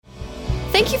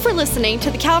Thank you for listening to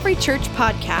the Calvary Church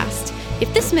podcast.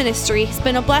 If this ministry has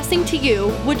been a blessing to you,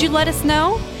 would you let us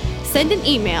know? Send an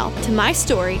email to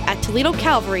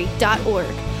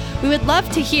mystory@toledocalvary.org. We would love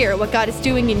to hear what God is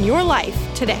doing in your life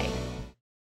today.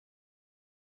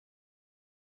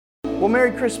 Well,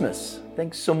 Merry Christmas.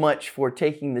 Thanks so much for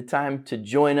taking the time to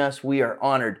join us. We are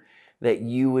honored that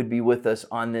you would be with us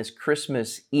on this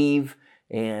Christmas Eve.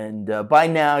 And by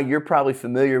now, you're probably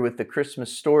familiar with the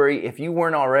Christmas story. If you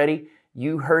weren't already,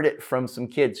 you heard it from some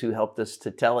kids who helped us to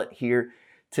tell it here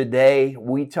today.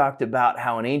 We talked about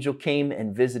how an angel came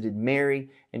and visited Mary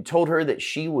and told her that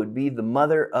she would be the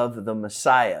mother of the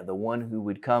Messiah, the one who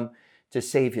would come to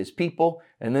save his people.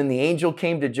 And then the angel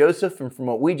came to Joseph, and from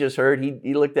what we just heard,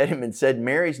 he looked at him and said,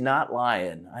 "Mary's not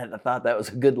lying." I thought that was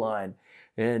a good line.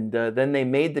 And then they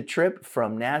made the trip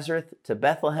from Nazareth to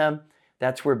Bethlehem.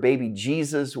 That's where baby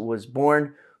Jesus was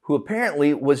born, who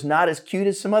apparently was not as cute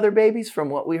as some other babies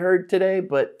from what we heard today,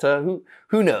 but who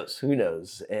knows? Who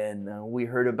knows? And we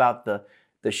heard about the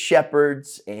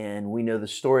shepherds, and we know the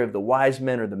story of the wise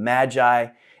men or the magi.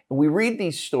 And we read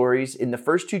these stories in the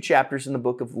first two chapters in the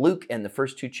book of Luke and the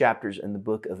first two chapters in the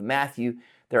book of Matthew.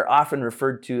 They're often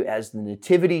referred to as the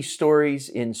nativity stories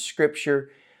in Scripture.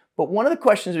 But one of the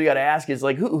questions we got to ask is,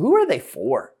 like, who are they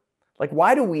for? Like,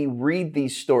 why do we read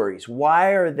these stories?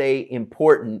 Why are they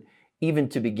important even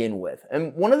to begin with?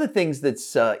 And one of the things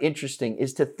that's interesting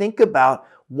is to think about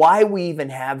why we even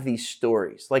have these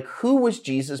stories. Like, who was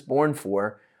Jesus born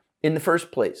for in the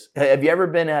first place? Have you ever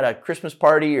been at a Christmas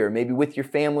party or maybe with your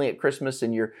family at Christmas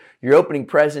and you're opening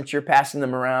presents, you're passing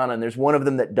them around, and there's one of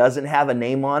them that doesn't have a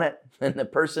name on it, and the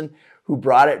person who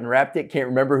brought it and wrapped it can't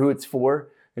remember who it's for,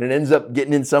 and it ends up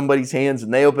getting in somebody's hands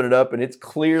and they open it up and it's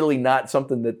clearly not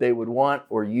something that they would want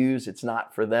or use. It's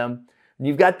not for them. And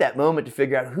you've got that moment to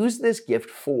figure out, who's this gift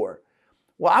for?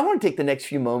 Well, I want to take the next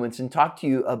few moments and talk to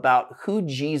you about who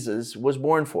Jesus was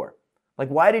born for. Like,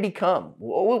 why did he come?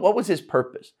 What was his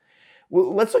purpose?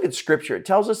 Well, let's look at Scripture. It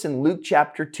tells us in Luke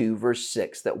chapter 2, verse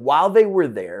 6, that while they were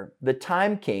there, the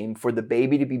time came for the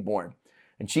baby to be born.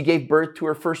 And she gave birth to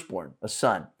her firstborn, a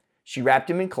son. She wrapped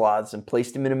him in cloths and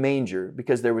placed him in a manger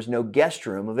because there was no guest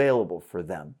room available for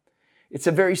them. It's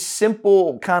a very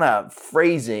simple kind of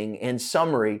phrasing and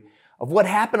summary of what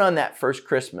happened on that first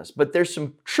Christmas. But there's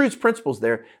some truths, principles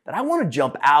there that I want to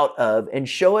jump out of and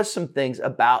show us some things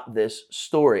about this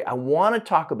story. I want to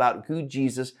talk about who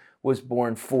Jesus was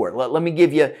born for. Let me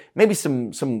give you maybe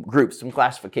some groups, some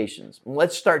classifications.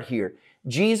 Let's start here.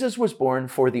 Jesus was born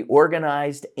for the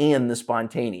organized and the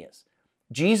spontaneous.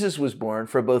 Jesus was born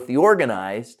for both the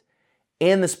organized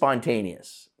and the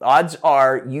spontaneous. Odds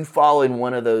are you fall in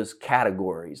one of those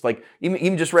categories. Like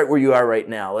even just right where you are right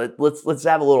now. Let's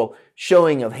have a little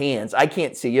showing of hands. I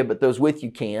can't see you, but those with you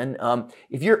can.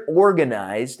 If you're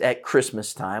organized at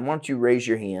Christmas time, why don't you raise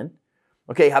your hand?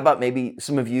 Okay, how about maybe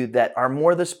some of you that are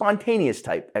more the spontaneous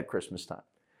type at Christmas time?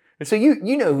 And so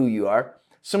you know who you are.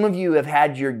 Some of you have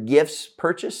had your gifts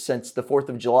purchased since the 4th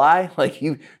of July. Like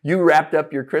you wrapped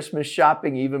up your Christmas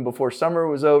shopping even before summer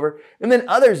was over. And then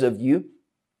others of you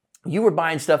were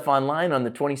buying stuff online on the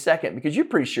 22nd because you're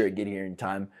pretty sure it'd get here in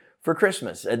time for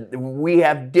Christmas. And we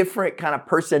have different kind of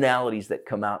personalities that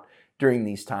come out during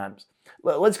these times.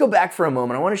 Let's go back for a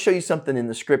moment. I want to show you something in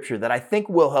the Scripture that I think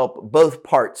will help both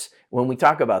parts when we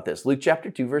talk about this. Luke chapter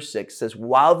 2, verse 6 says,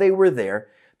 while they were there,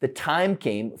 the time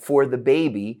came for the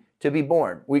baby to be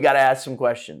born. We got to ask some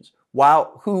questions.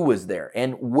 Who was there?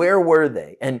 And where were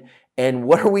they? And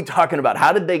what are we talking about?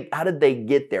 How did they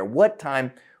get there? What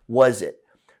time was it?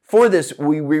 For this,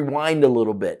 we rewind a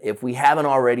little bit if we haven't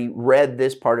already read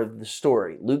this part of the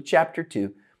story. Luke chapter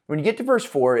 2, when you get to verse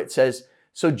 4, it says,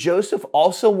 so Joseph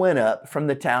also went up from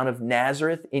the town of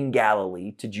Nazareth in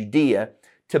Galilee to Judea,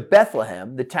 to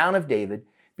Bethlehem, the town of David,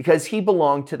 because he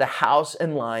belonged to the house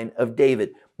and line of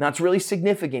David. Now, it's really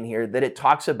significant here that it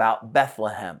talks about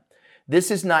Bethlehem.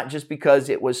 This is not just because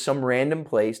it was some random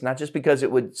place, not just because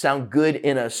it would sound good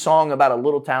in a song about a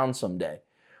little town someday.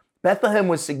 Bethlehem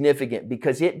was significant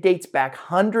because it dates back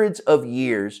hundreds of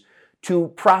years to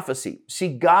prophecy. See,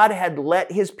 God had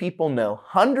let his people know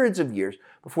hundreds of years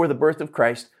before the birth of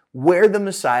Christ where the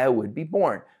Messiah would be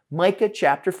born. Micah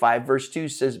chapter 5, verse 2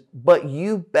 says, but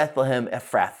you, Bethlehem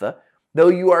Ephrathah, though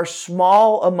you are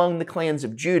small among the clans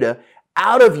of Judah,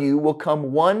 out of you will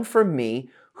come one from me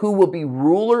who will be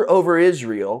ruler over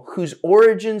Israel, whose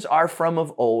origins are from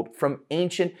of old, from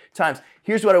ancient times.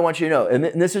 Here's what I want you to know,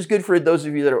 and this is good for those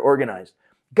of you that are organized.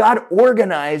 God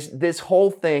organized this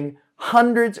whole thing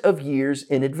hundreds of years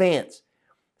in advance.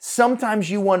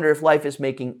 Sometimes you wonder if life is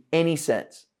making any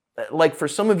sense. Like for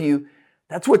some of you,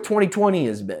 that's what 2020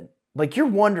 has been. Like you're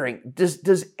wondering,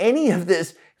 does any of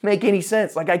this make any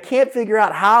sense. Like, I can't figure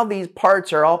out how these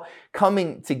parts are all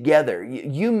coming together.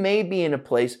 You may be in a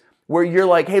place where you're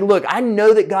like, hey, look, I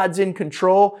know that God's in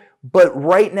control, but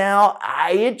right now,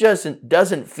 it just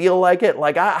doesn't feel like it.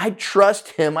 Like, I trust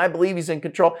him. I believe he's in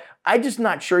control. I'm just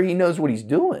not sure he knows what he's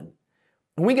doing.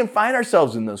 And we can find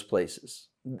ourselves in those places.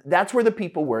 That's where the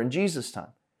people were in Jesus'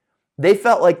 time. They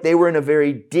felt like they were in a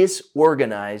very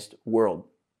disorganized world.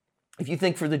 If you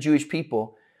think for the Jewish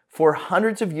people, for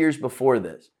hundreds of years before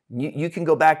this, you can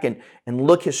go back and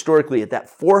look historically at that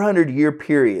 400-year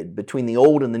period between the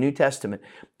Old and the New Testament.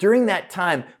 During that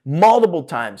time, multiple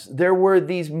times, there were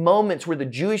these moments where the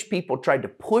Jewish people tried to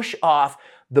push off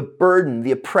the burden,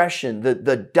 the oppression,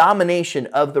 the domination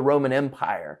of the Roman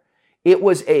Empire. It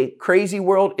was a crazy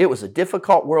world. It was a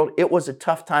difficult world. It was a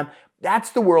tough time.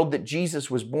 That's the world that Jesus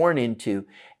was born into.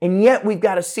 And yet we've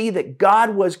got to see that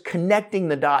God was connecting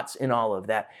the dots in all of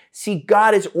that. See,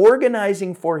 God is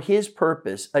organizing for his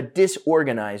purpose a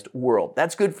disorganized world.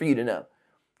 That's good for you to know.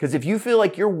 Because if you feel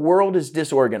like your world is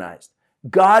disorganized,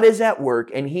 God is at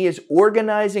work and he is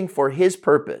organizing for his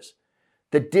purpose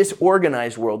the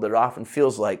disorganized world that it often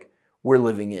feels like we're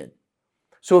living in.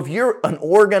 So if you're an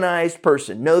organized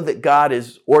person, know that God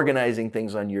is organizing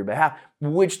things on your behalf,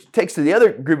 which takes to the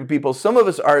other group of people. Some of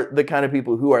us are the kind of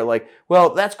people who are like,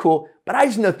 well, that's cool, but I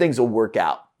just know things will work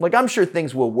out. Like, I'm sure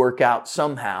things will work out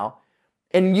somehow.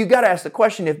 And you got to ask the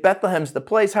question, if Bethlehem's the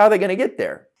place, how are they going to get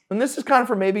there? And this is kind of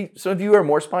for maybe some of you who are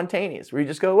more spontaneous, where you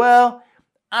just go, well,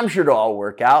 I'm sure it'll all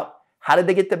work out. How did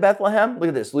they get to Bethlehem? Look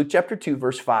at this. Luke chapter 2,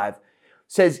 verse 5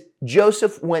 says,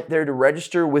 Joseph went there to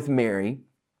register with Mary,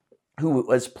 who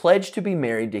was pledged to be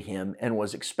married to him and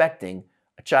was expecting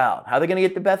a child. How are they going to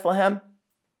get to Bethlehem?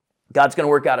 God's going to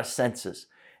work out a census.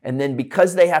 And then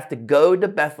because they have to go to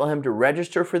Bethlehem to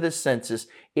register for this census,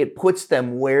 it puts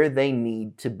them where they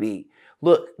need to be.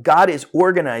 Look, God is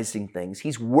organizing things.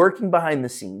 He's working behind the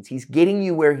scenes. He's getting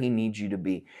you where he needs you to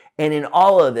be. And in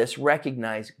all of this,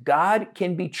 recognize God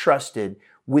can be trusted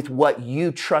with what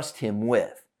you trust him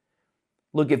with.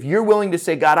 Look, if you're willing to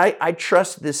say, God, I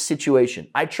trust this situation.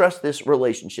 I trust this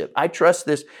relationship. I trust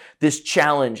this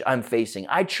challenge I'm facing.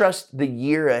 I trust the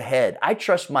year ahead. I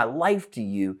trust my life to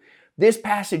you. This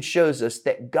passage shows us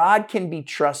that God can be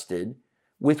trusted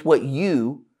with what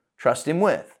you trust him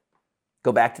with.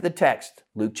 Go back to the text.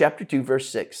 Luke chapter 2, verse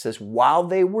 6 says, while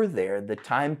they were there, the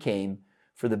time came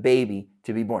for the baby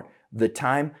to be born. The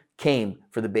time came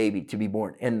for the baby to be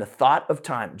born. And the thought of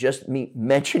time, just me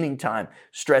mentioning time,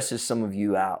 stresses some of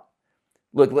you out.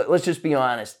 Look, let's just be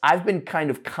honest. I've been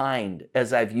kind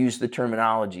as I've used the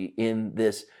terminology in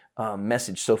this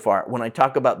message so far when I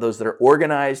talk about those that are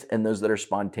organized and those that are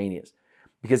spontaneous.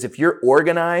 Because if you're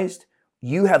organized,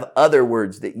 you have other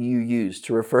words that you use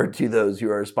to refer to those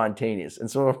who are spontaneous, and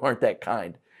some of them aren't that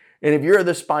kind. And if you're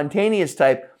the spontaneous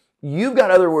type, you've got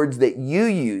other words that you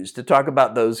use to talk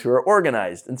about those who are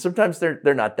organized. And sometimes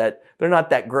they're not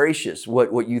that gracious,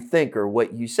 what you think or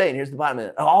what you say. And here's the bottom of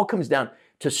it. It all comes down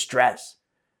to stress,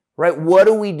 right? What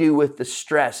do we do with the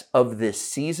stress of this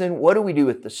season? What do we do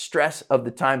with the stress of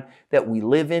the time that we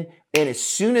live in? And as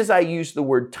soon as I used the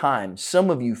word time,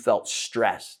 some of you felt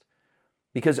stressed.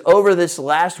 Because over this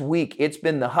last week, it's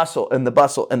been the hustle and the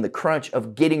bustle and the crunch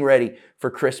of getting ready for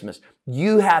Christmas.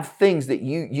 You have things that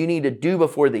you need to do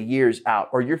before the year's out,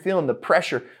 or you're feeling the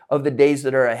pressure of the days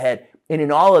that are ahead. And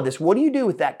in all of this, what do you do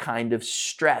with that kind of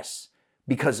stress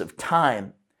because of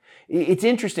time? It's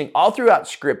interesting, all throughout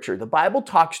Scripture, the Bible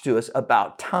talks to us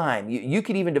about time. You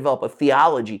could even develop a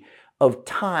theology of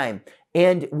time.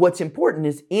 And what's important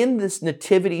is in this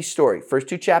nativity story, first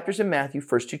 2 chapters in Matthew,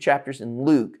 first 2 chapters in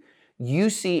Luke,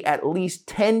 you see at least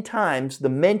 10 times the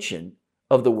mention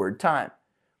of the word time.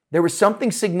 There was something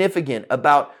significant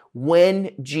about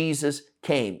when Jesus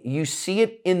came. You see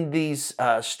it in these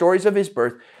stories of his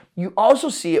birth. You also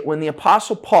see it when the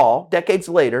Apostle Paul, decades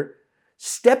later,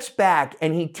 steps back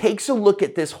and he takes a look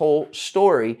at this whole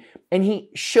story and he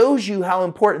shows you how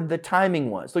important the timing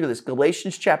was. Look at this,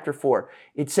 Galatians chapter 4.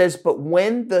 It says, but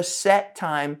when the set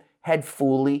time had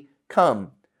fully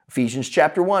come. Ephesians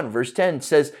chapter 1, verse 10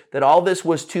 says that all this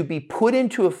was to be put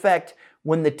into effect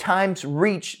when the times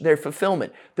reach their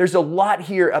fulfillment. There's a lot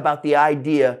here about the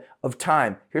idea of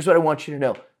time. Here's what I want you to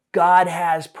know. God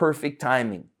has perfect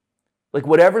timing. Like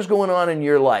whatever's going on in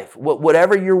your life,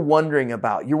 whatever you're wondering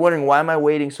about, you're wondering, why am I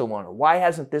waiting so long? Or why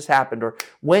hasn't this happened? Or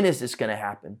when is this going to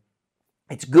happen?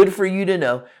 It's good for you to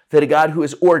know that a God who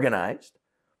is organized,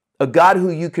 a God who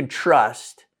you can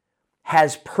trust,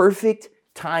 has perfect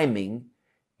timing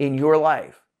in your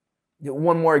life.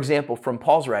 One more example from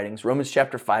Paul's writings, Romans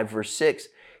chapter 5, verse 6.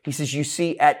 He says, you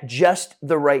see, at just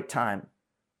the right time,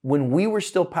 when we were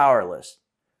still powerless,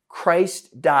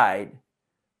 Christ died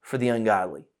for the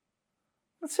ungodly.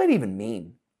 What's that even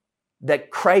mean?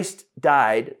 That Christ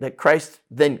died, that Christ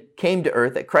then came to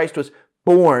earth, that Christ was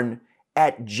born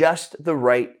at just the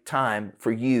right time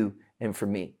for you and for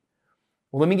me.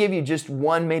 Well, let me give you just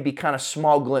one maybe kind of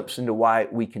small glimpse into why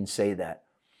we can say that.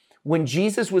 When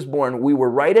Jesus was born, we were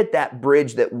right at that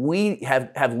bridge that we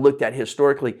have looked at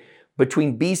historically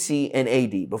between BC and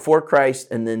AD, before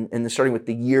Christ, and then starting with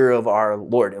the year of our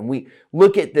Lord. And we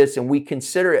look at this and we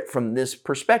consider it from this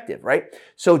perspective, right?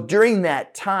 So during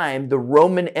that time, the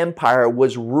Roman Empire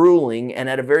was ruling and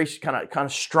at a very kind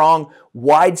of strong,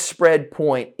 widespread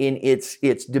point in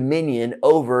its dominion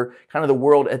over kind of the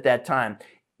world at that time.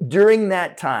 During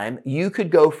that time, you could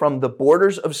go from the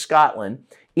borders of Scotland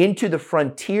into the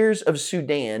frontiers of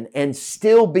Sudan and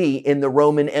still be in the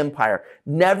Roman Empire.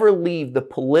 Never leave the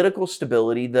political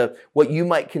stability, what you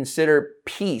might consider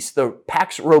peace, the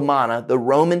Pax Romana, the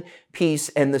Roman peace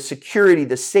and the security,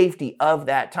 the safety of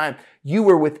that time. You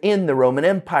were within the Roman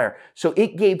Empire. So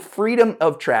it gave freedom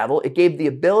of travel. It gave the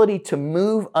ability to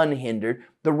move unhindered.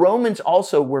 The Romans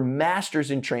also were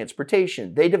masters in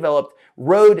transportation. They developed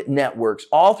road networks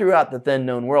all throughout the then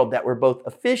known world that were both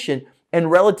efficient and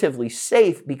relatively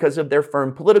safe because of their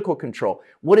firm political control.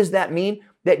 What does that mean?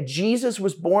 That Jesus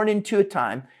was born into a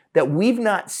time that we've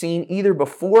not seen either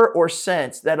before or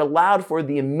since that allowed for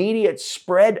the immediate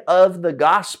spread of the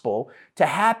gospel to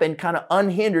happen kind of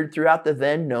unhindered throughout the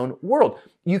then known world.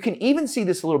 You can even see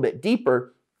this a little bit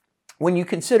deeper when you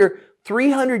consider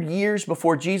 300 years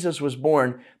before Jesus was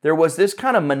born, there was this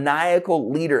kind of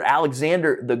maniacal leader,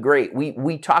 Alexander the Great.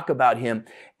 We talk about him,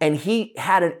 and he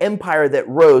had an empire that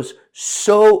rose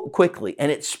so quickly,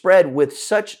 and it spread with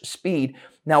such speed.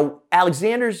 Now,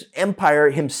 Alexander's empire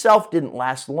himself didn't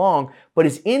last long, but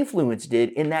his influence did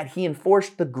in that he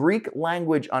enforced the Greek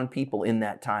language on people in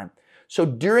that time. So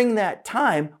during that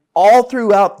time, all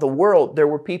throughout the world, there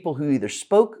were people who either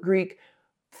spoke Greek,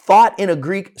 thought in a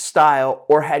Greek style,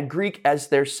 or had Greek as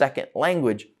their second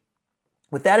language.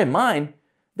 With that in mind,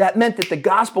 that meant that the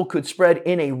gospel could spread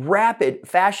in a rapid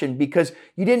fashion because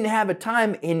you didn't have a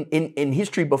time in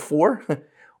history before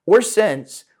or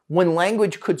since when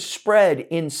language could spread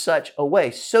in such a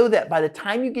way, so that by the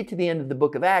time you get to the end of the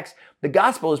book of Acts, the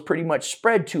gospel is pretty much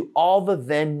spread to all the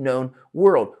then known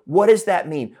world. What does that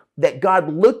mean? That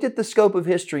God looked at the scope of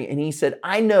history and he said,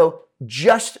 I know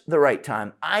just the right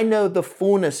time. I know the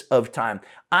fullness of time.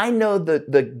 I know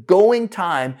the going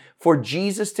time for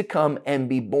Jesus to come and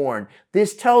be born.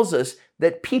 This tells us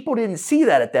that people didn't see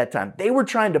that at that time. They were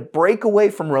trying to break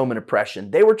away from Roman oppression.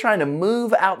 They were trying to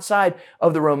move outside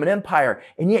of the Roman Empire.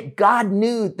 And yet God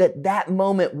knew that that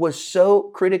moment was so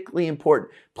critically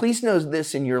important. Please know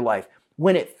this in your life.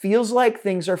 When it feels like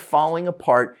things are falling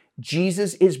apart,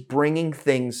 Jesus is bringing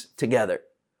things together.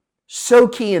 So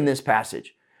key in this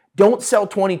passage. Don't sell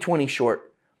 2020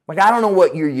 short. Like, I don't know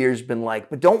what your year's been like,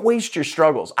 but don't waste your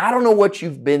struggles. I don't know what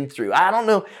you've been through. I don't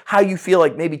know how you feel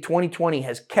like maybe 2020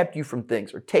 has kept you from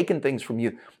things or taken things from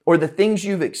you, or the things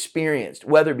you've experienced,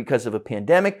 whether because of a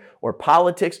pandemic or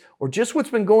politics or just what's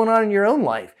been going on in your own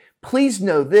life. Please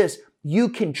know this, you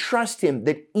can trust him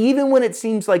that even when it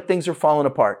seems like things are falling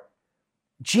apart,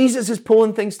 Jesus is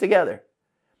pulling things together.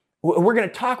 We're going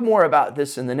to talk more about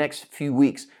this in the next few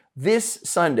weeks. This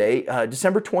Sunday,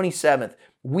 December 27th,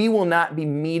 we will not be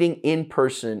meeting in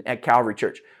person at Calvary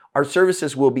Church. Our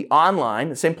services will be online,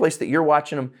 the same place that you're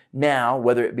watching them now,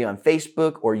 whether it be on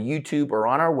Facebook or YouTube or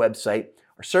on our website.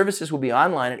 Our services will be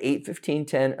online at 8:15,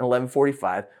 10, and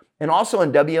 11:45, and also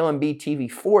on WLMB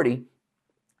TV 40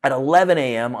 at 11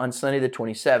 a.m. on Sunday the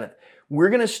 27th. We're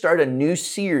going to start a new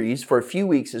series for a few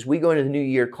weeks as we go into the new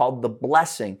year called The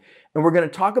Blessing. And we're going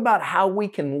to talk about how we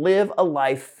can live a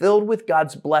life filled with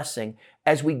God's blessing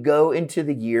as we go into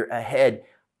the year ahead.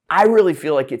 I really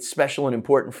feel like it's special and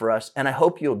important for us, and I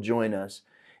hope you'll join us.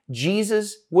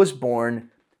 Jesus was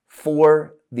born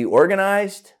for the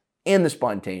organized and the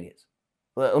spontaneous.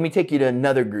 Let me take you to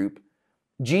another group.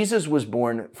 Jesus was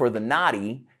born for the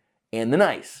naughty and the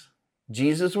nice.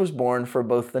 Jesus was born for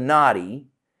both the naughty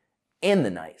and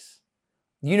the nice.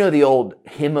 You know the old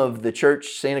hymn of the church,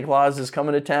 Santa Claus is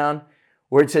coming to town,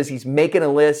 where it says he's making a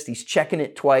list, he's checking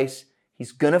it twice,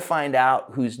 he's going to find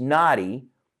out who's naughty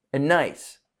and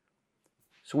nice.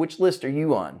 So which list are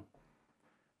you on?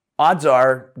 Odds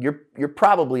are you're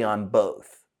probably on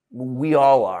both. We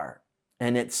all are.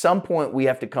 And at some point we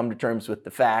have to come to terms with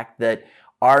the fact that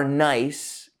our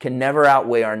nice can never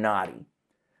outweigh our naughty.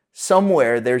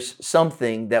 Somewhere there's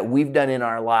something that we've done in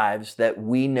our lives that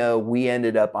we know we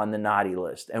ended up on the naughty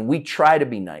list. And we try to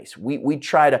be nice. We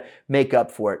try to make up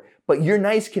for it. But your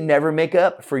nice can never make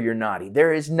up for your naughty.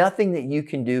 There is nothing that you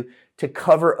can do to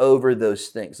cover over those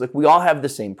things. Look, we all have the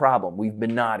same problem. We've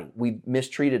been naughty. We've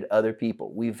mistreated other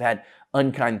people. We've had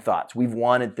unkind thoughts. We've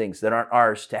wanted things that aren't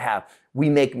ours to have. We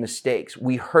make mistakes.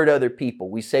 We hurt other people.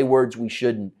 We say words we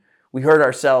shouldn't. We hurt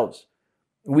ourselves.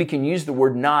 We can use the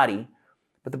word naughty,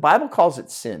 but the Bible calls it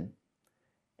sin.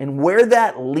 And where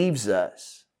that leaves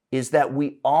us is that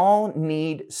we all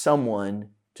need someone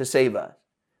to save us.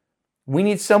 We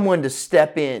need someone to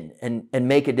step in and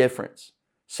make a difference.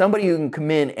 Somebody who can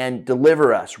come in and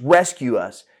deliver us, rescue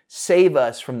us, save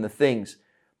us from the things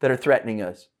that are threatening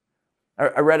us.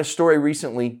 I read a story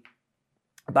recently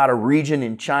about a region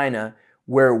in China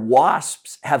where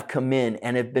wasps have come in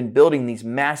and have been building these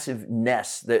massive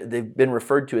nests. They've been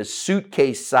referred to as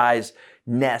suitcase-sized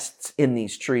nests in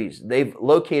these trees. They've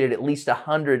located at least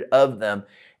 100 of them,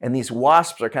 and these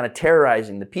wasps are kind of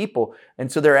terrorizing the people.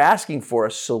 And so they're asking for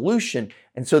a solution.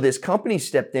 And so this company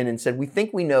stepped in and said, we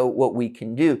think we know what we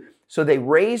can do. So they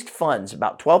raised funds,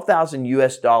 about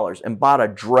 $12,000 and bought a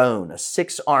drone, a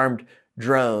 6-armed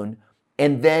drone.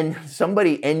 And then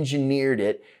somebody engineered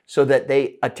it so that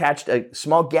they attached a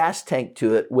small gas tank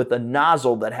to it with a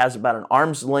nozzle that has about an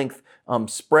arm's length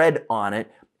spread on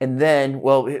it. And then,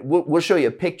 well, we'll show you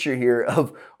a picture here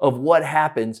of what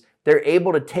happens. They're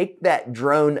able to take that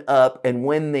drone up, and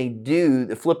when they do,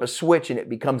 they flip a switch and it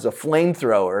becomes a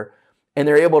flamethrower, and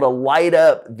they're able to light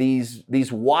up these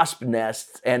wasp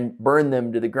nests and burn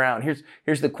them to the ground.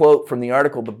 Here's the quote from the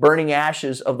article. The burning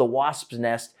ashes of the wasp's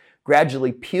nest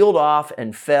gradually peeled off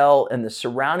and fell, and the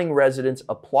surrounding residents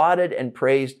applauded and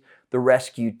praised the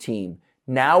rescue team.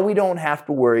 Now we don't have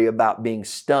to worry about being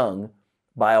stung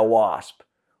by a wasp.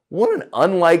 What an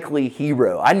unlikely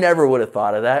hero. I never would have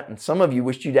thought of that. And some of you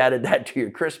wished you'd added that to your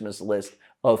Christmas list,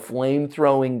 a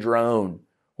flame-throwing drone.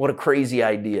 What a crazy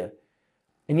idea.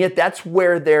 And yet that's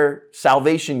where their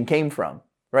salvation came from,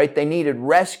 right? They needed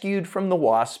rescued from the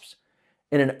wasps,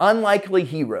 and an unlikely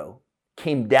hero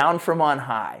came down from on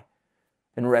high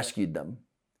and rescued them.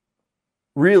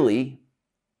 Really,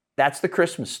 that's the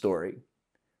Christmas story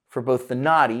for both the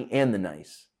naughty and the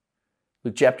nice.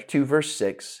 Luke chapter 2, verse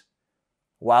 6.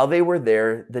 While they were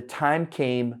there, the time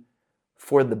came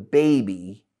for the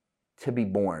baby to be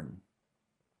born.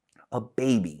 A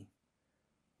baby.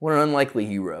 What an unlikely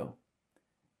hero.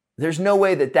 There's no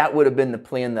way that would have been the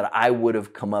plan that I would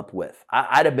have come up with.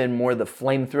 I'd have been more the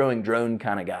flame-throwing drone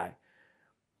kind of guy.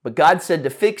 But God said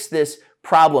to fix this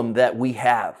problem that we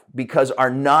have, because our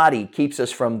naughty keeps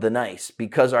us from the nice,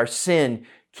 because our sin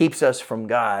keeps us from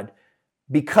God,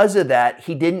 because of that,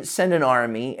 he didn't send an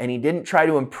army, and he didn't try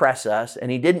to impress us,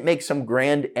 and he didn't make some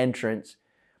grand entrance.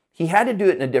 He had to do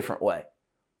it in a different way.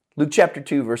 Luke chapter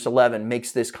 2, verse 11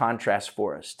 makes this contrast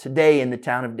for us. Today in the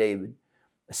town of David,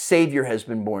 a Savior has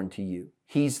been born to you.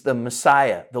 He's the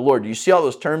Messiah, the Lord. You see all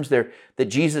those terms there that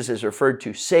Jesus is referred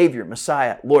to? Savior,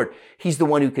 Messiah, Lord. He's the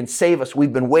one who can save us.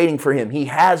 We've been waiting for him. He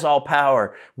has all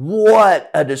power. What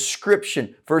a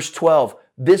description. Verse 12,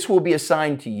 this will be a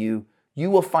sign to you. You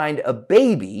will find a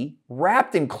baby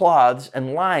wrapped in cloths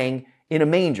and lying in a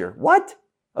manger. What?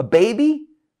 A baby?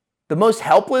 The most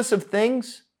helpless of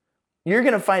things? You're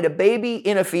going to find a baby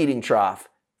in a feeding trough.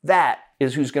 That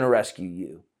is who's going to rescue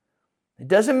you. It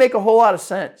doesn't make a whole lot of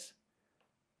sense.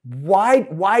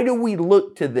 Why do we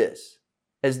look to this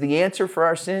as the answer for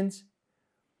our sins?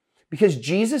 Because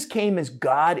Jesus came as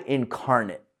God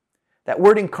incarnate. That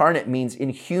word incarnate means in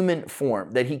human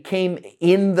form, that he came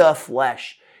in the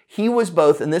flesh. He was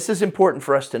both, and this is important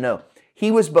for us to know, he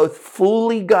was both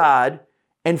fully God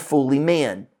and fully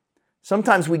man.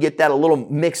 Sometimes we get that a little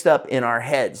mixed up in our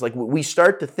heads. Like we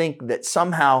start to think that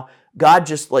somehow God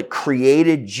just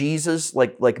created Jesus,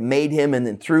 like made him and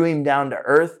then threw him down to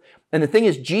earth. And the thing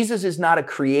is, Jesus is not a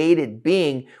created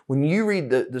being. When you read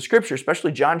the scripture,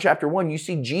 especially John chapter 1, you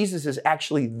see Jesus is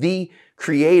actually the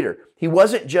creator. He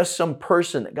wasn't just some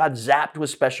person that God zapped with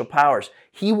special powers.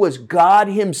 He was God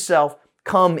himself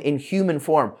come in human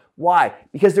form. Why?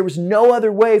 Because there was no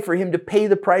other way for him to pay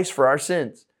the price for our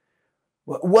sins.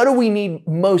 What do we need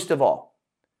most of all?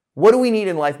 What do we need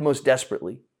in life most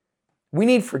desperately? We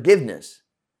need forgiveness.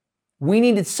 We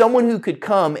needed someone who could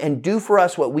come and do for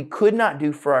us what we could not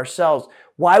do for ourselves.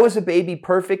 Why was a baby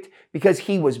perfect? Because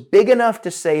he was big enough to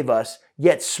save us,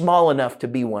 yet small enough to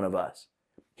be one of us.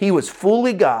 He was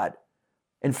fully God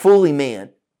and fully man.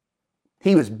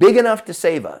 He was big enough to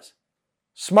save us,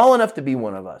 small enough to be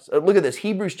one of us. Look at this,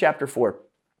 Hebrews chapter 4.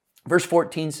 Verse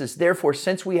 14 says, therefore,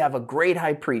 since we have a great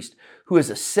high priest who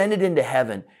has ascended into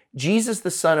heaven, Jesus,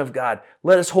 the Son of God,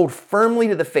 let us hold firmly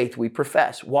to the faith we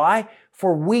profess. Why?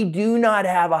 For we do not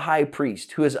have a high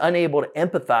priest who is unable to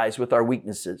empathize with our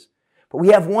weaknesses, but we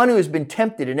have one who has been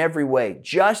tempted in every way,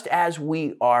 just as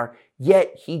we are,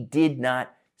 yet he did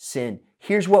not sin.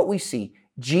 Here's what we see.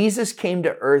 Jesus came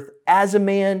to earth as a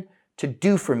man to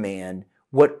do for man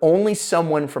what only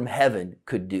someone from heaven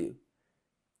could do.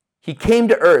 He came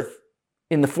to earth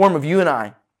in the form of you and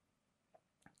I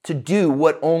to do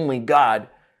what only God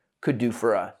could do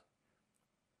for us.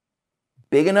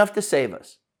 Big enough to save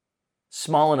us,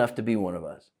 small enough to be one of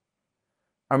us.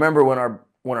 I remember when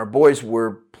our boys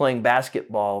were playing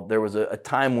basketball, there was a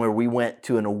time where we went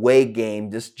to an away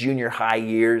game, just junior high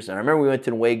years. And I remember we went to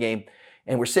an away game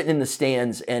and we're sitting in the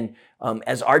stands. And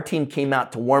as our team came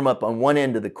out to warm up on one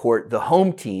end of the court, the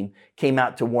home team came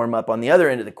out to warm up on the other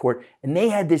end of the court. And they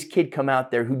had this kid come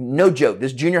out there who, no joke,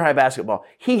 this junior high basketball,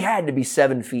 he had to be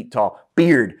 7 feet tall,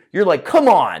 beard. You're like, come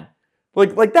on.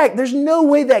 Like that, there's no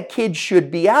way that kid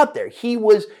should be out there. He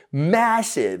was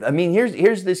massive. I mean,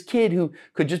 here's this kid who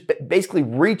could just basically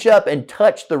reach up and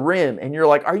touch the rim. And you're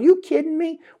like, are you kidding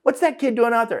me? What's that kid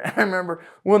doing out there? And I remember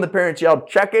one of the parents yelled,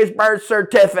 check his birth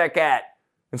certificate.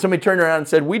 And somebody turned around and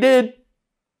said, we did.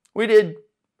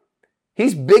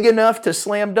 He's big enough to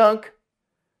slam dunk,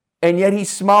 and yet he's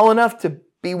small enough to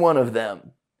be one of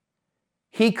them.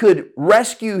 He could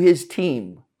rescue his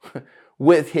team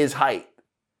with his height.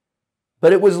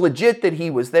 But it was legit that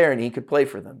he was there and he could play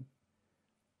for them.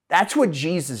 That's what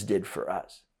Jesus did for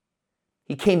us.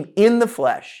 He came in the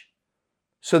flesh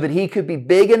so that he could be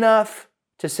big enough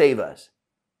to save us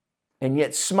and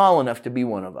yet small enough to be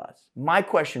one of us. My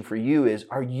question for you is,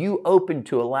 are you open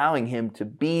to allowing him to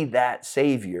be that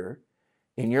Savior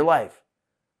in your life?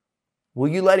 Will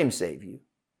you let him save you?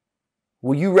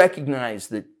 Will you recognize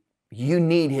that you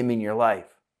need him in your life?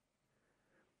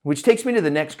 Which takes me to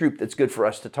the next group that's good for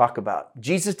us to talk about.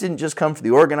 Jesus didn't just come for the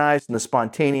organized and the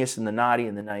spontaneous and the naughty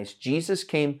and the nice. Jesus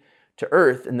came to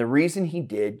earth, and the reason he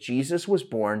did, Jesus was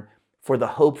born for the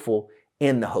hopeful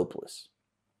and the hopeless.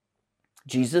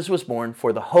 Jesus was born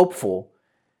for the hopeful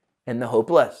and the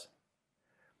hopeless.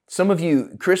 Some of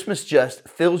you, Christmas just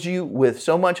fills you with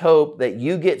so much hope that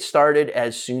you get started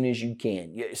as soon as you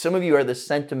can. Some of you are the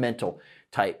sentimental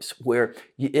types where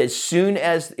as soon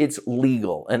as it's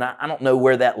legal, and I don't know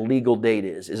where that legal date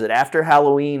is. Is it after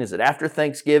Halloween? Is it after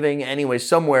Thanksgiving? Anyway,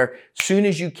 somewhere, soon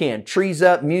as you can. Trees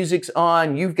up, music's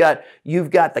on, you've got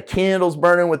the candles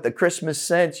burning with the Christmas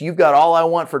scents. You've got All I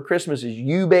Want for Christmas Is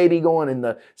You, Baby, going in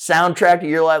the soundtrack of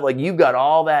your life. Like, you've got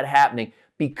all that happening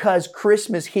because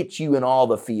Christmas hits you in all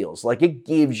the feels. Like, it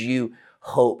gives you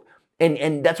hope.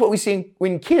 And that's what we see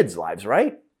in kids' lives,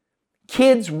 right?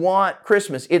 Kids want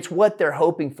Christmas. It's what they're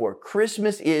hoping for.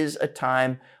 Christmas is a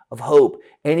time of hope,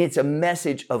 and it's a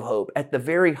message of hope. At the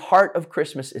very heart of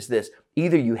Christmas is this: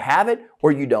 either you have it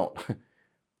or you don't.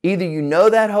 Either you know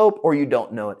that hope or you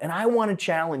don't know it. And I want to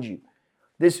challenge you.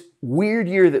 This weird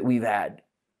year that we've had,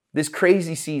 this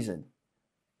crazy season,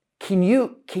 can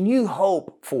you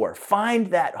hope for?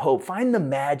 Find that hope. Find the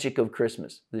magic of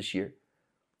Christmas this year.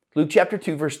 Luke chapter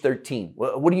 2, verse 13.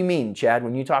 What do you mean, Chad,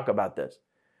 when you talk about this?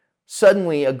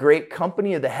 Suddenly, a great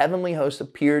company of the heavenly host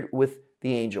appeared with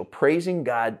the angel, praising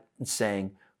God and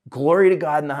saying, "Glory to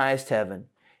God in the highest heaven,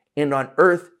 and on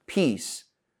earth peace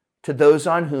to those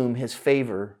on whom his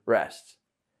favor rests."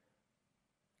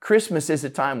 Christmas is a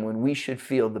time when we should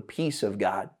feel the peace of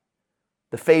God,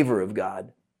 the favor of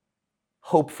God,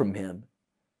 hope from him.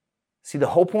 See,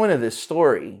 the whole point of this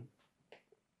story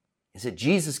is that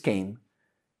Jesus came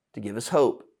to give us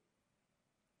hope.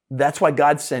 That's why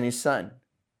God sent his son.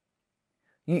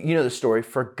 You know the story.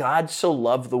 For God so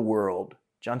loved the world,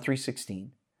 John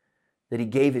 3:16, that he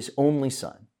gave his only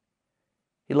son.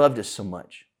 He loved us so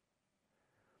much.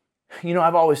 You know,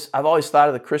 I've always thought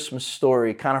of the Christmas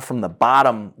story kind of from the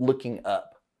bottom looking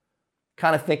up,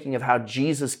 kind of thinking of how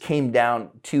Jesus came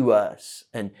down to us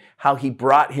and how he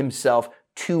brought himself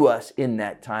to us in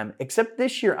that time. Except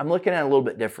this year, I'm looking at it a little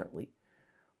bit differently.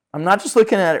 I'm not just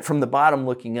looking at it from the bottom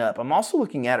looking up. I'm also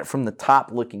looking at it from the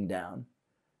top looking down.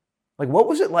 Like, what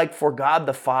was it like for God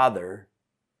the Father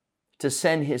to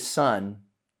send his son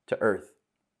to earth?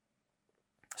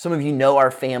 Some of you know our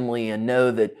family and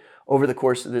know that over the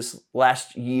course of this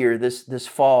last year, this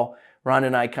fall, Ron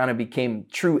and I kind of became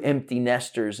true empty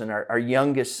nesters, and our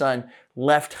youngest son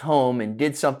left home and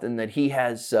did something that he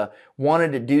has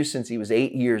wanted to do since he was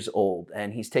 8 years old.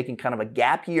 And he's taken kind of a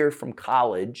gap year from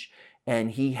college,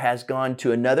 and he has gone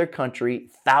to another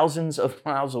country thousands of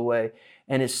miles away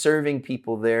and is serving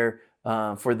people there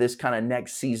for this kind of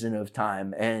next season of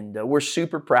time. And we're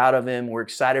super proud of him. We're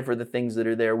excited for the things that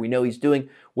are there. We know he's doing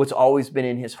what's always been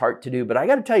in his heart to do. But I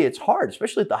got to tell you, it's hard,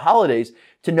 especially at the holidays,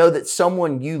 to know that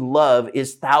someone you love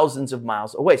is thousands of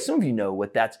miles away. Some of you know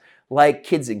what that's like,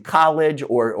 kids in college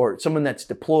or someone that's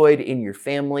deployed in your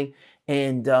family.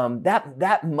 And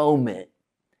that moment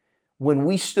when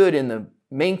we stood in the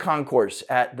main concourse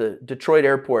at the Detroit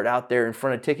airport out there in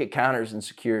front of ticket counters and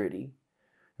security,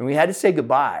 and we had to say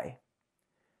goodbye.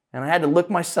 And I had to look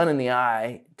my son in the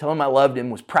eye, tell him I loved him,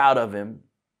 was proud of him,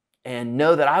 and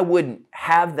know that I wouldn't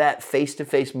have that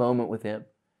face-to-face moment with him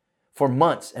for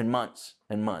months and months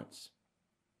and months.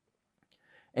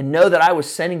 And know that I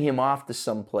was sending him off to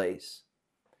some place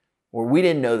where we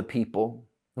didn't know the people,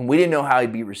 and we didn't know how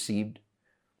he'd be received,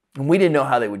 and we didn't know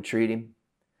how they would treat him.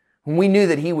 And we knew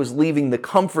that he was leaving the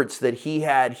comforts that he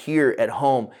had here at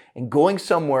home and going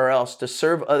somewhere else to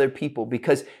serve other people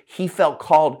because he felt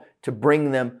called to bring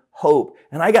them hope.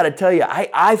 And I got to tell you,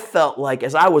 I felt like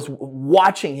as I was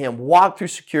watching him walk through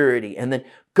security and then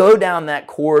go down that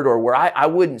corridor where I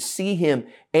wouldn't see him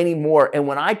anymore. And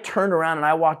when I turned around and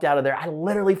I walked out of there, I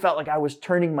literally felt like I was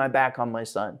turning my back on my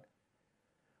son.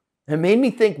 It made me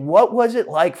think, what was it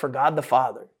like for God the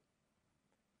Father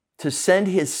to send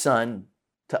his son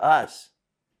to us,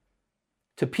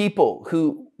 to people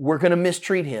who were going to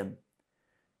mistreat him,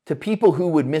 to people who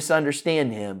would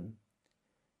misunderstand him,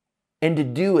 and to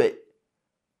do it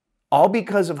all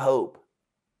because of hope,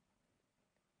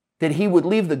 that he would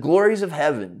leave the glories of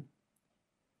heaven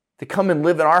to come and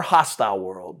live in our hostile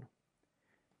world.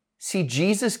 See,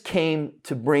 Jesus came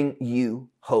to bring you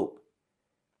hope.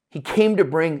 He came to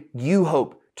bring you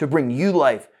hope, to bring you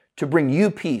life, to bring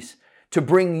you peace, to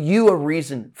bring you a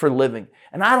reason for living.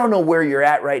 And I don't know where you're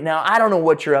at right now. I don't know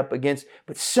what you're up against,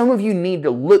 but some of you need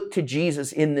to look to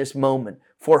Jesus in this moment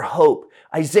for hope.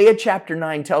 Isaiah chapter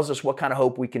 9 tells us what kind of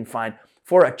hope we can find.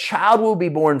 For a child will be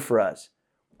born for us.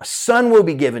 A son will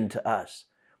be given to us.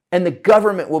 And the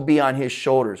government will be on his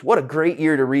shoulders. What a great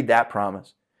year to read that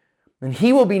promise. And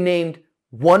he will be named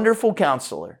Wonderful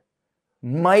Counselor,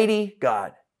 Mighty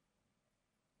God,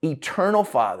 Eternal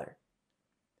Father,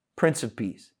 Prince of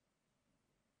Peace.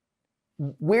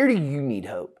 Where do you need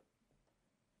hope?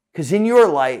 Because in your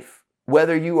life,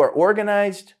 whether you are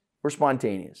organized or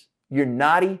spontaneous, you're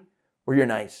naughty or you're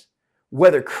nice,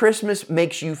 whether Christmas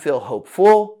makes you feel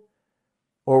hopeful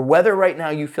or whether right now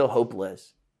you feel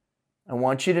hopeless, I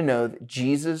want you to know that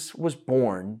Jesus was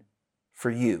born for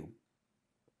you.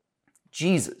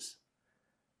 Jesus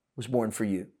was born for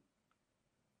you.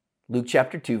 Luke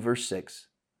chapter 2, verse 6.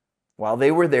 While they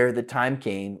were there, the time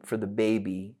came for the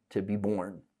baby to be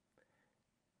born.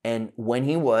 And when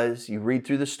he was, you read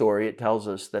through the story, it tells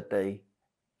us that they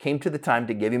came to the time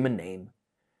to give him a name.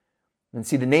 And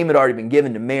see, the name had already been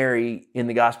given to Mary in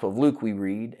the Gospel of Luke, we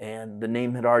read, and the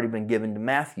name had already been given to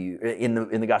Matthew, in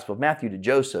the Gospel of Matthew, to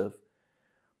Joseph.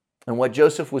 And what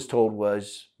Joseph was told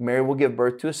was, Mary will give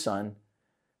birth to a son,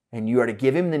 and you are to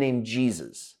give him the name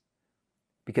Jesus,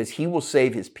 because he will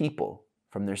save his people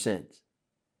from their sins.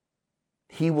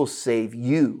 He will save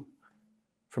you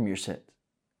from your sins.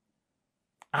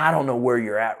 I don't know where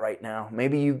you're at right now.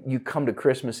 Maybe you come to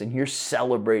Christmas and you're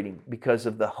celebrating because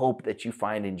of the hope that you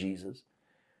find in Jesus.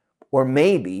 Or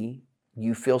maybe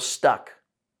you feel stuck.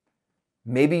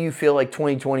 Maybe you feel like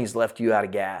 2020's left you out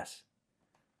of gas.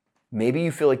 Maybe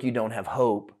you feel like you don't have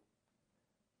hope.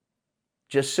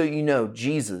 Just so you know,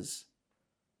 Jesus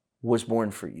was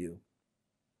born for you.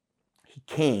 He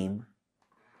came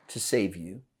to save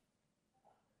you.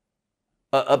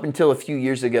 Up until a few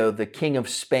years ago, the King of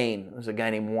Spain was a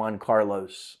guy named Juan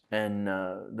Carlos. And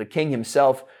the king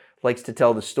himself likes to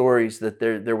tell the stories that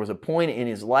there was a point in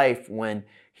his life when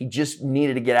he just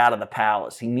needed to get out of the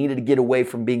palace. He needed to get away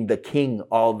from being the king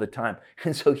all the time.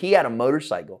 And so he had a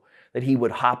motorcycle that he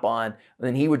would hop on, and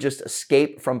then he would just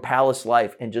escape from palace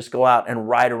life and just go out and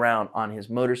ride around on his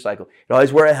motorcycle. He'd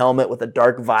always wear a helmet with a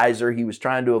dark visor. He was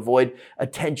trying to avoid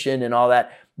attention and all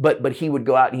that. But he would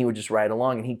go out and he would just ride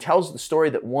along. And he tells the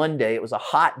story that one day, it was a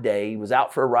hot day, he was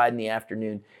out for a ride in the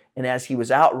afternoon. And as he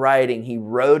was out riding, he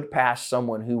rode past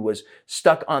someone who was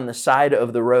stuck on the side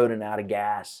of the road and out of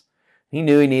gas. He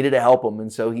knew he needed to help them.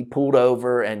 And so he pulled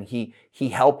over and he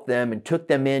helped them and took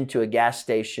them into a gas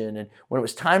station. And when it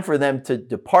was time for them to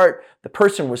depart, the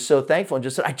person was so thankful and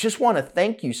just said, I just want to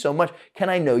thank you so much. Can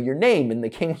I know your name? And the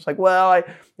king was like, well, I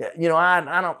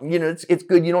don't, it's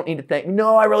good. You don't need to thank me.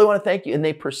 No, I really want to thank you. And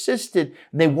they persisted.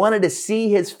 They wanted to see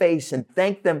his face and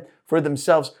thank them for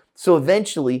themselves. So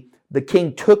eventually the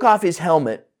king took off his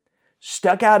helmet,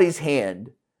 stuck out his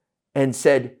hand and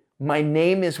said, my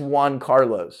name is Juan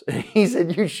Carlos. And he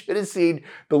said, you should have seen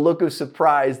the look of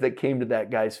surprise that came to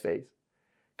that guy's face.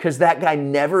 Because that guy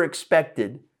never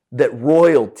expected that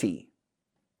royalty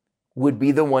would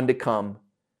be the one to come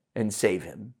and save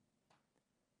him.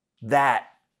 That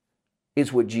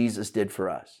is what Jesus did for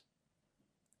us.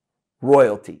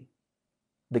 Royalty,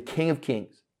 the King of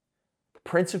Kings, the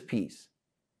Prince of Peace,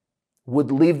 would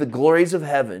leave the glories of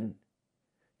heaven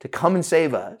to come and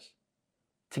save us,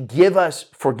 to give us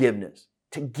forgiveness,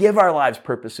 to give our lives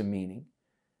purpose and meaning,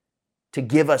 to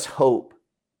give us hope.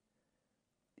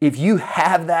 If you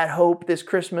have that hope this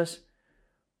Christmas,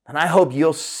 and I hope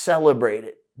you'll celebrate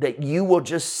it, that you will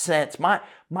just sense. My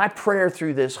prayer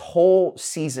through this whole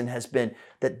season has been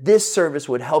that this service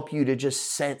would help you to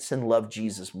just sense and love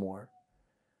Jesus more.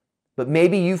 But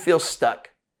maybe you feel stuck.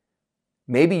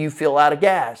 Maybe you feel out of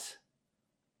gas.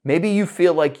 Maybe you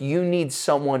feel like you need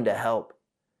someone to help.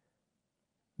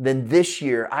 Then this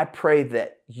year, I pray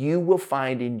that you will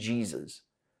find in Jesus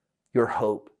your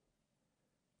hope.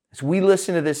 As we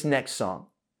listen to this next song,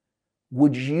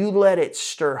 would you let it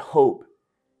stir hope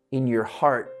in your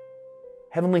heart?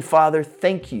 Heavenly Father,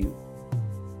 thank you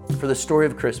for the story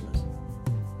of Christmas.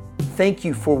 Thank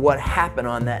you for what happened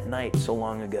on that night so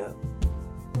long ago.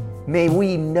 May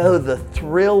we know the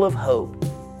thrill of hope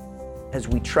as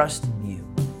we trust in you.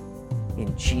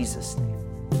 In Jesus' name,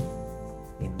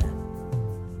 amen.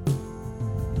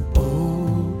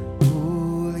 Oh,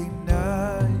 holy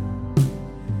night,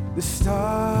 the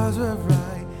stars are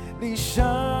brightly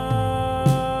shining.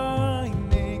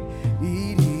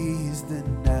 It is the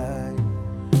night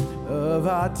of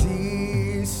our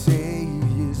dear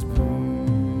Savior's birth.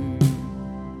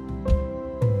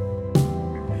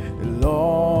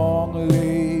 Long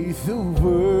lay the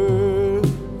world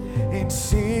in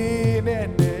sin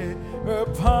and error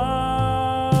pining,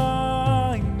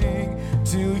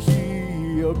 till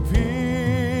he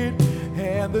appeared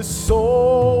and the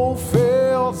soul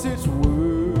felt its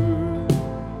worth.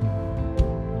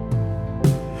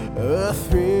 A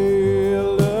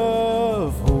thrill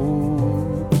of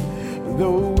hope, the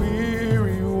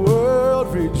weary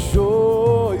world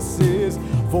rejoices,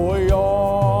 for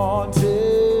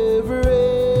yonder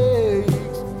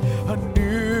breaks a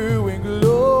new and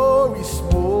glorious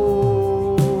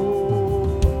morn.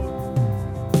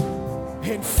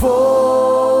 And fall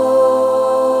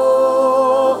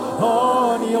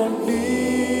on your knees,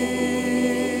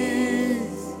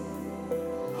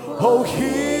 oh,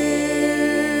 hear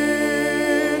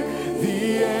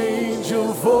the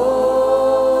angel voices,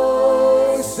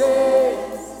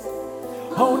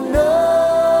 oh, night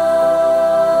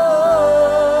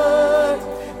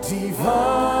divine,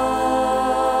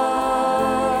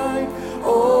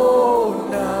 oh,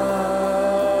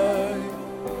 night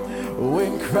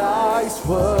when Christ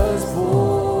was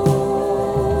born.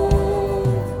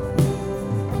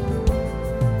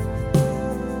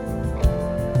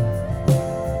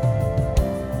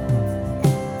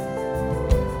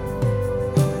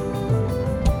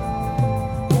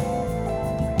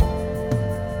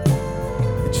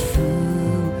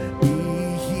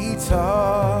 Truly he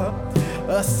taught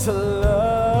us to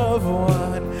love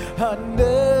one another.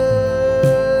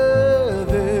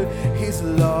 His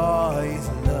law is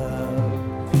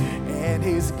love, and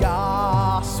his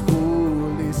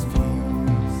gospel is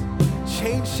peace.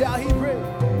 Chains shall he break,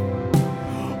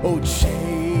 oh,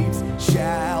 chains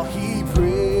shall he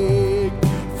break,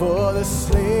 for the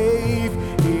slave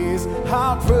is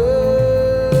our brother,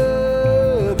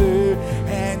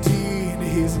 and in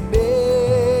his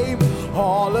name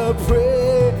all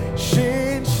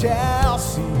oppression shall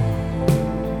cease.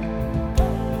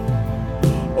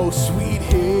 Oh, sweet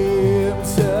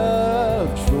hymns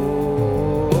of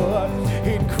joy,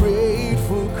 in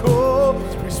grateful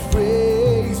chorus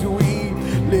praise we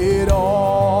let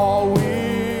all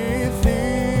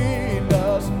within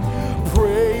us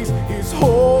praise his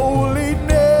holy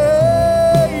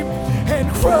name. And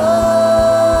Christ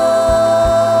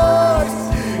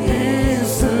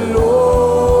is the Lord.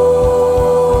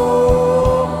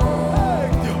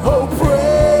 Oh,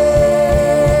 praise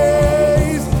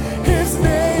his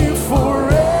name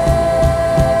forever.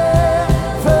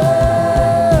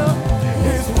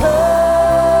 His power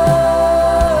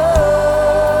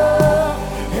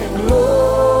and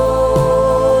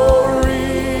glory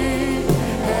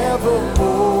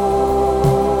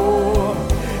evermore,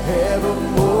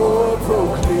 evermore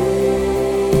proclaim.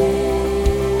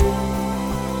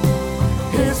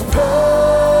 His power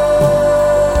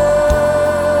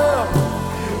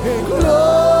and glory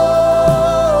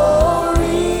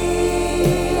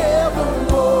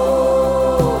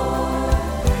evermore,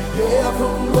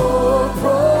 evermore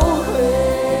proclaim.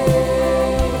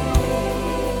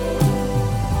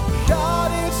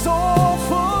 God, it's all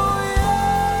for you.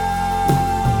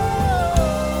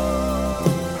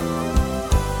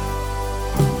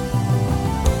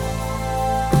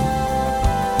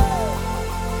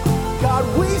 God,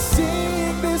 we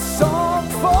sing this song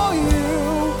for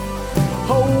you.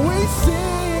 Oh, we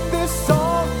sing this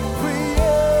song for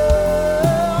you.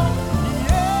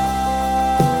 Yeah.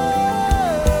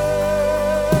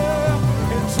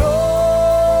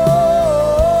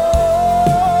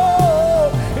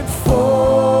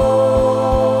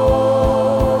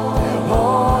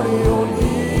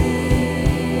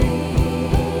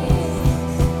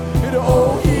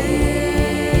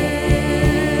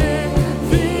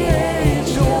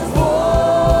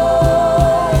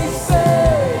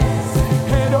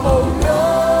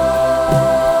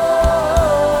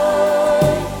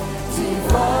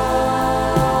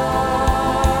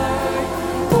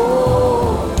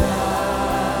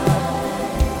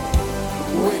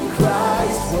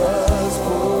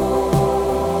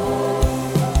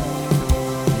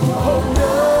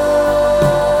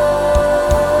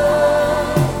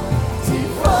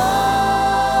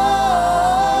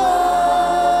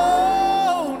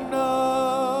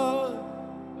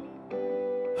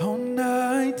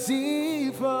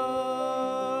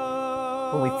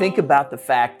 when we think about the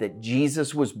fact that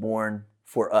Jesus was born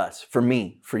for us, for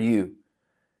me, for you,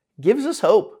 gives us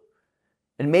hope.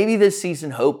 And maybe this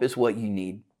season, hope is what you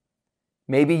need.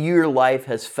 Maybe your life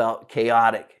has felt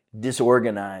chaotic,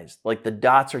 disorganized, like the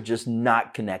dots are just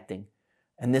not connecting.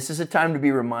 And this is a time to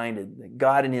be reminded that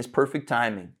God, in His perfect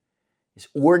timing, is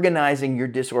organizing your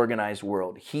disorganized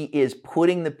world. He is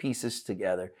putting the pieces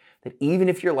together that even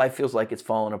if your life feels like it's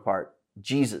falling apart,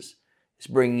 Jesus is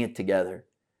bringing it together.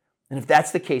 And if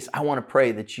that's the case, I want to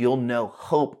pray that you'll know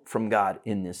hope from God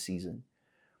in this season.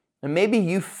 And maybe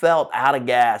you felt out of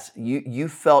gas, you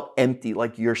felt empty,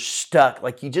 like you're stuck,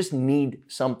 like you just need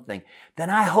something. Then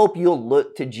I hope you'll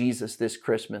look to Jesus this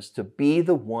Christmas to be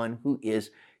the one who is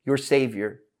your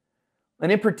Savior.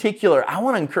 And in particular, I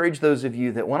want to encourage those of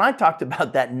you that when I talked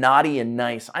about that naughty and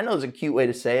nice, I know it's a cute way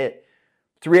to say it.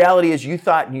 The reality is you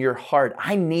thought in your heart,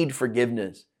 I need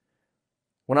forgiveness.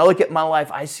 When I look at my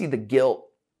life, I see the guilt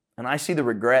and I see the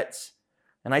regrets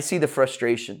and I see the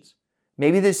frustrations.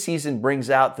 Maybe this season brings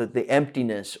out the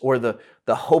emptiness or the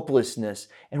hopelessness.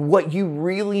 And what you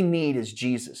really need is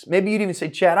Jesus. Maybe you'd even say,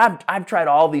 Chad, I've tried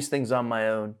all these things on my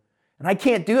own and I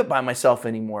can't do it by myself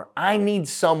anymore. I need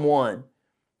someone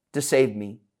to save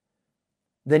me.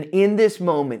 Then in this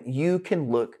moment, you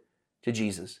can look to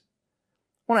Jesus.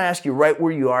 I want to ask you right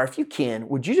where you are, if you can,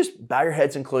 would you just bow your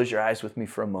heads and close your eyes with me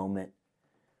for a moment?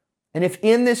 And if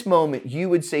in this moment you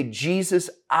would say, Jesus,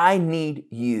 I need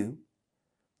you,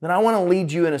 then I want to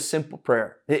lead you in a simple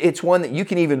prayer. It's one that you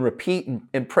can even repeat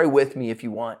and pray with me if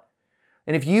you want.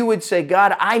 And if you would say,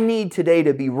 God, I need today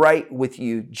to be right with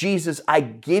you. Jesus, I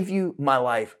give you my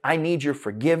life. I need your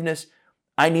forgiveness.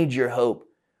 I need your hope.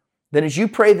 Then as you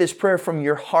pray this prayer from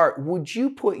your heart, would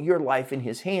you put your life in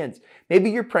His hands?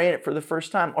 Maybe you're praying it for the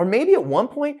first time, or maybe at one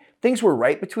point things were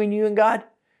right between you and God.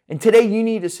 And today you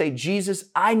need to say, Jesus,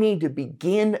 I need to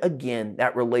begin again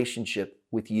that relationship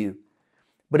with you.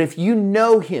 But if you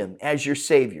know Him as your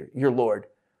Savior, your Lord,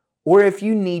 or if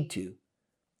you need to,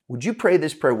 would you pray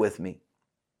this prayer with me?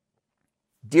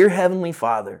 Dear Heavenly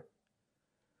Father,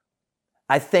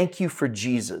 I thank you for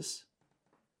Jesus,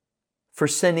 for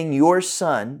sending your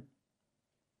Son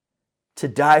to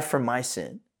die for my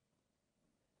sin.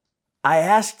 I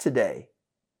ask today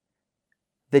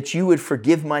that you would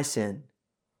forgive my sin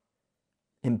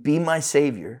and be my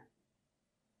Savior.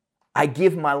 I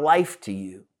give my life to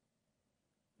you,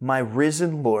 my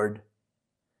risen Lord.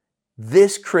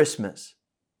 This Christmas,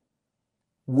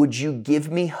 would you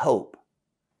give me hope?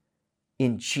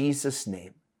 In Jesus'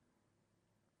 name,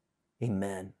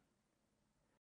 amen.